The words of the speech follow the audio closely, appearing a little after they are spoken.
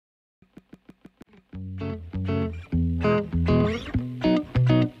Super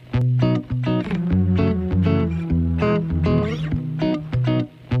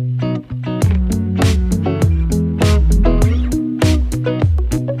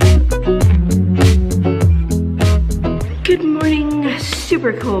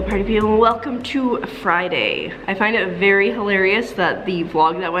cool party people, welcome to Friday. I find it very hilarious that the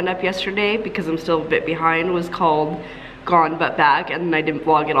vlog that went up yesterday, because I'm still a bit behind, was called Gone But Back, and I didn't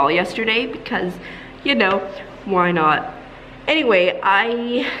vlog at all yesterday because, you know, why not? Anyway,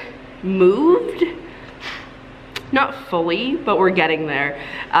 I moved, not fully, but we're getting there.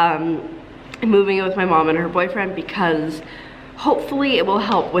 I'm moving in with my mom and her boyfriend because hopefully it will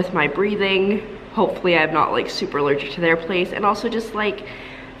help with my breathing. Hopefully I'm not like super allergic to their place, and also just like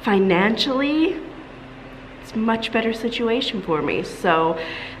financially it's a much better situation for me. So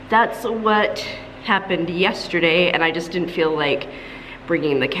that's what happened yesterday, and I just didn't feel like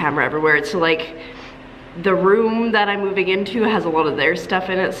bringing the camera everywhere. It's like the room that I'm moving into has a lot of their stuff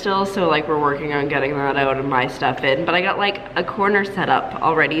in it still, so like we're working on getting that out and my stuff in, but I got like a corner set up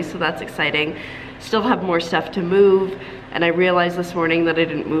already, so that's exciting. Still have more stuff to move. And I realized this morning that I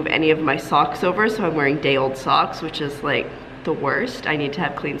didn't move any of my socks over, so I'm wearing day-old socks, which is like the worst. I need to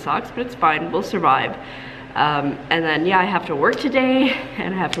have clean socks, but it's fine, we'll survive. And then yeah, I have to work today,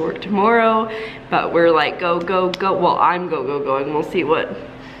 and I have to work tomorrow, but we're like go, go, go. Well, I'm go, go, going. We'll see what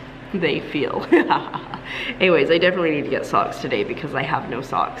they feel. Anyways, I definitely need to get socks today because I have no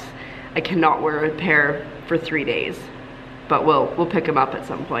socks. I cannot wear a pair for 3 days, but we'll pick them up at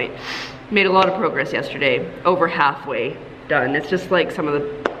some point. Made a lot of progress yesterday, over halfway done. It's just like some of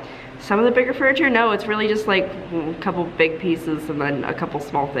the bigger furniture. No, it's really just like a couple big pieces and then a couple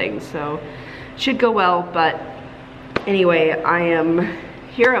small things. So should go well. But anyway, I am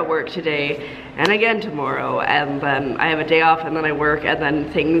here at work today and again tomorrow, and then I have a day off, and then I work, and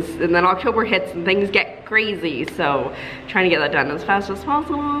then October hits and things get crazy. So trying to get that done as fast as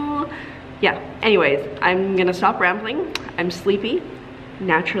possible. Yeah, anyways, I'm gonna stop rambling. I'm sleepy,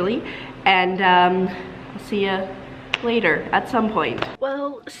 naturally, and I'll see you later at some point.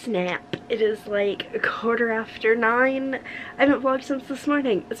 Well, snap. It is like 9:15. I haven't vlogged since this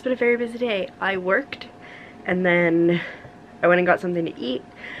morning. It's been a very busy day. I worked, and then I went and got something to eat,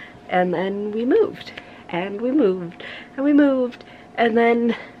 and then we moved, and we moved, and we moved, and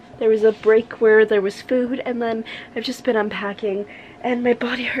then there was a break where there was food, and then I've just been unpacking, and my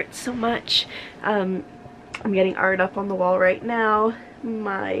body hurts so much. I'm getting art up on the wall right now.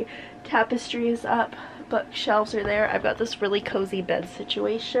 My tapestry is up, bookshelves are there. I've got this really cozy bed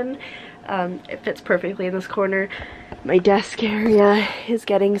situation. It fits perfectly in this corner. My desk area is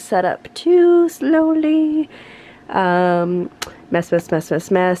getting set up too slowly. Mess, mess, mess,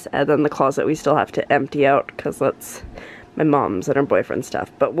 mess, mess. And then the closet we still have to empty out because that's my mom's and her boyfriend's stuff,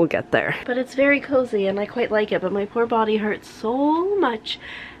 but we'll get there. But it's very cozy and I quite like it, but my poor body hurts so much,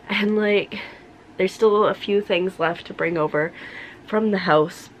 and like there's still a few things left to bring over from the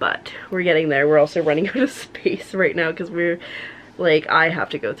house, but we're getting there. We're also running out of space right now because we're like, I have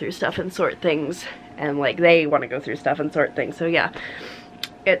to go through stuff and sort things, and like they want to go through stuff and sort things. So yeah,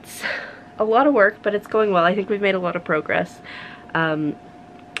 it's a lot of work, but it's going well. I think we've made a lot of progress. I'm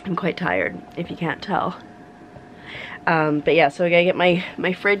quite tired, if you can't tell. But yeah, so I gotta get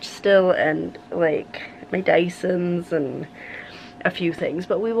my fridge still, and like my Dysons and a few things,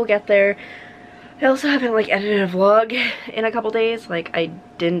 but we will get there. I also haven't like edited a vlog in a couple days. Like I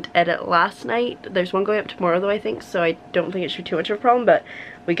didn't edit last night. There's one going up tomorrow though, I think, so I don't think it should be too much of a problem, but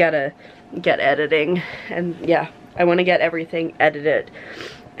we gotta get editing, and yeah, I want to get everything edited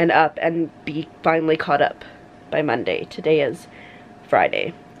and up and be finally caught up by Monday. Today is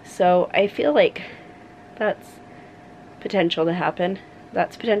Friday, so I feel like that's potential to happen.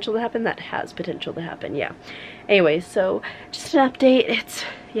 That's potential to happen. That has potential to happen. Yeah. Anyways, so just an update.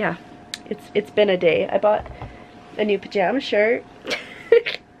 It's been a day. I bought a new pajama shirt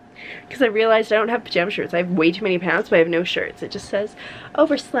because I realized I don't have pajama shirts. I have way too many pants, but I have no shirts. It just says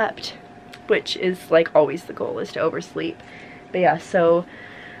overslept, which is like always the goal, is to oversleep. But yeah, so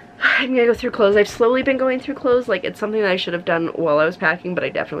I'm gonna go through clothes. I've slowly been going through clothes. Like it's something that I should have done while I was packing, but I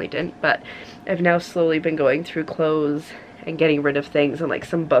definitely didn't. But I've now slowly been going through clothes and getting rid of things, and like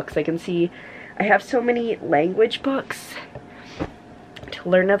some books. I can see I have so many language books to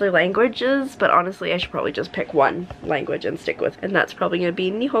learn other languages, but honestly I should probably just pick one language and stick with, and that's probably gonna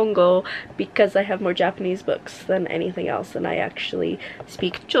be Nihongo, because I have more Japanese books than anything else, and I actually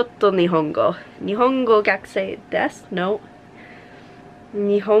speak chotto Nihongo. Nihongo gakusei desu? No.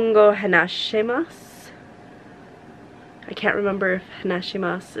 Nihongo hanashimasu? I can't remember if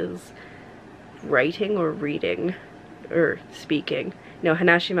hanashimasu is writing or reading or speaking. No,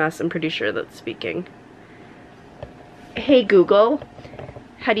 hanashimasu, I'm pretty sure that's speaking. Hey Google,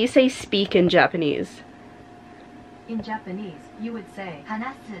 how do you say speak in Japanese? In Japanese, you would say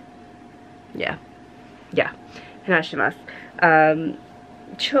話す. Yeah. Yeah. 話します.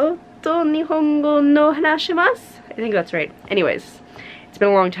 ちょっと日本語の話します? I think that's right. Anyways, it's been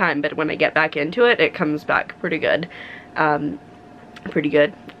a long time, but when I get back into it, it comes back pretty good. Pretty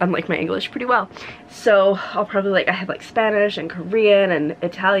good. Unlike my English, pretty well. So I'll probably I have like Spanish and Korean and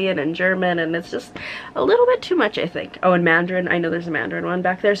Italian and German, and it's just a little bit too much, I think. Oh, and Mandarin. I know there's a Mandarin one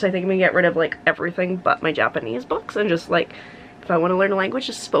back there, so I think I'm gonna get rid of like everything but my Japanese books and just like, if I want to learn a language,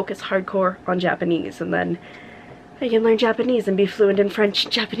 just focus hardcore on Japanese, and then I can learn Japanese and be fluent in French,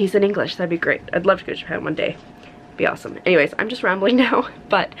 Japanese, and English. That'd be great. I'd love to go to Japan one day. It'd be awesome. Anyways, I'm just rambling now,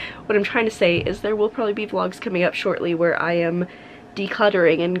 but what I'm trying to say is there will probably be vlogs coming up shortly where I am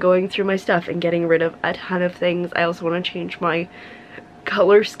decluttering and going through my stuff and getting rid of a ton of things. I also want to change my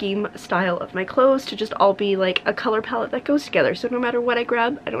color scheme style of my clothes to just all be like a color palette that goes together, so no matter what I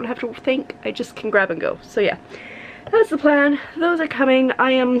grab, I don't have to think, I just can grab and go. So yeah, that's the plan. Those are coming.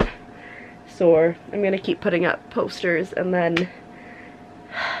 I am sore. I'm gonna keep putting up posters and then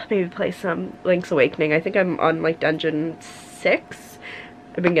maybe play some Link's Awakening. I think I'm on like dungeon 6.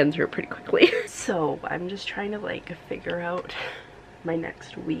 I've been getting through it pretty quickly. So I'm just trying to like figure out my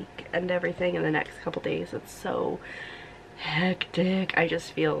next week and everything in the next couple days. It's so hectic. I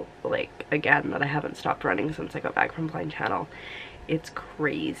just feel like, again, that I haven't stopped running since I got back from Blind Channel. It's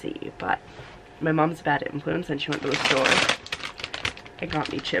crazy, but my mom's a bad influence and she went to the store and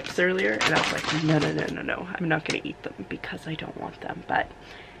got me chips earlier, and I was like, no, no, no, no, no, I'm not gonna eat them because I don't want them, but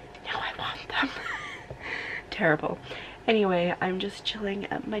now I want them. Terrible. Anyway, I'm just chilling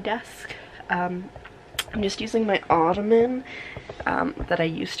at my desk. I'm just using my ottoman that I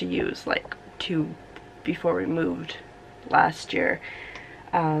used to use like before we moved last year.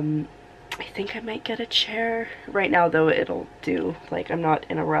 I think I might get a chair. Right now though, it'll do. Like, I'm not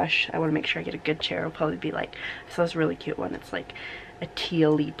in a rush. I want to make sure I get a good chair. It'll probably be like, I saw this really cute one. It's like a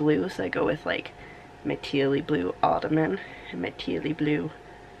tealy blue, so I go with like my tealy blue ottoman and my tealy blue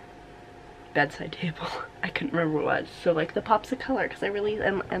bedside table. I couldn't remember what it was. So like the pops of color, because I really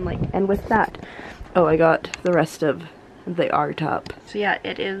and with that, oh, I got the rest of the art up. So yeah,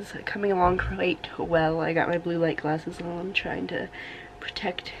 it is coming along quite well. I got my blue light glasses on, trying to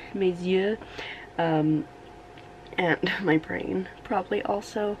protect mes yeux, and my brain probably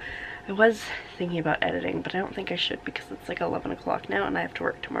also. I was thinking about editing, but I don't think I should because it's like 11 o'clock now and I have to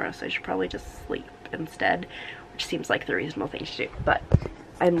work tomorrow, so I should probably just sleep instead, which seems like the reasonable thing to do. But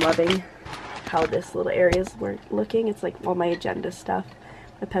I'm loving how this little area is looking. It's like all my agenda stuff,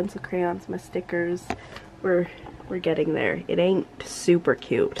 my pencil crayons, my stickers. We're getting there. It ain't super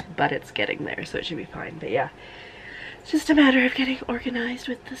cute, but it's getting there, so it should be fine. But yeah, it's just a matter of getting organized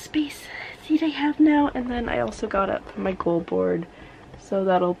with the space seat I have now. And then I also got up my goal board, so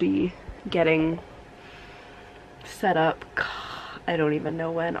that'll be getting set up. I don't even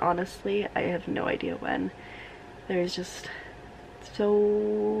know when, honestly. I have no idea when. There's just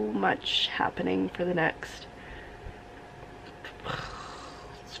so much happening for the next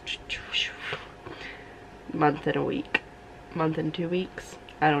month and 2 weeks.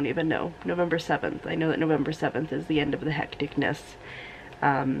 I don't even know. November 7th. I know that November 7th is the end of the hecticness,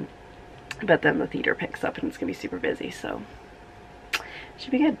 but then the theater picks up and it's gonna be super busy, so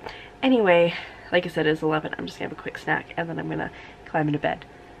should be good. Anyway, like I said, it's 11. I'm just gonna have a quick snack and then I'm gonna climb into bed,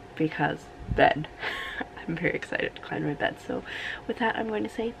 because bed. I'm very excited to climb into my bed. So with that, I'm going to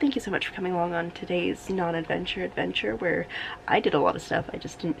say thank you so much for coming along on today's non-adventure adventure, where I did a lot of stuff. I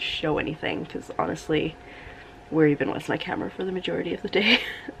just didn't show anything because honestly, where even was my camera for the majority of the day?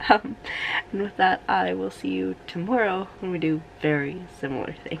 And with that, I will see you tomorrow when we do very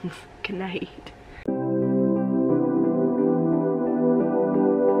similar things. Good night.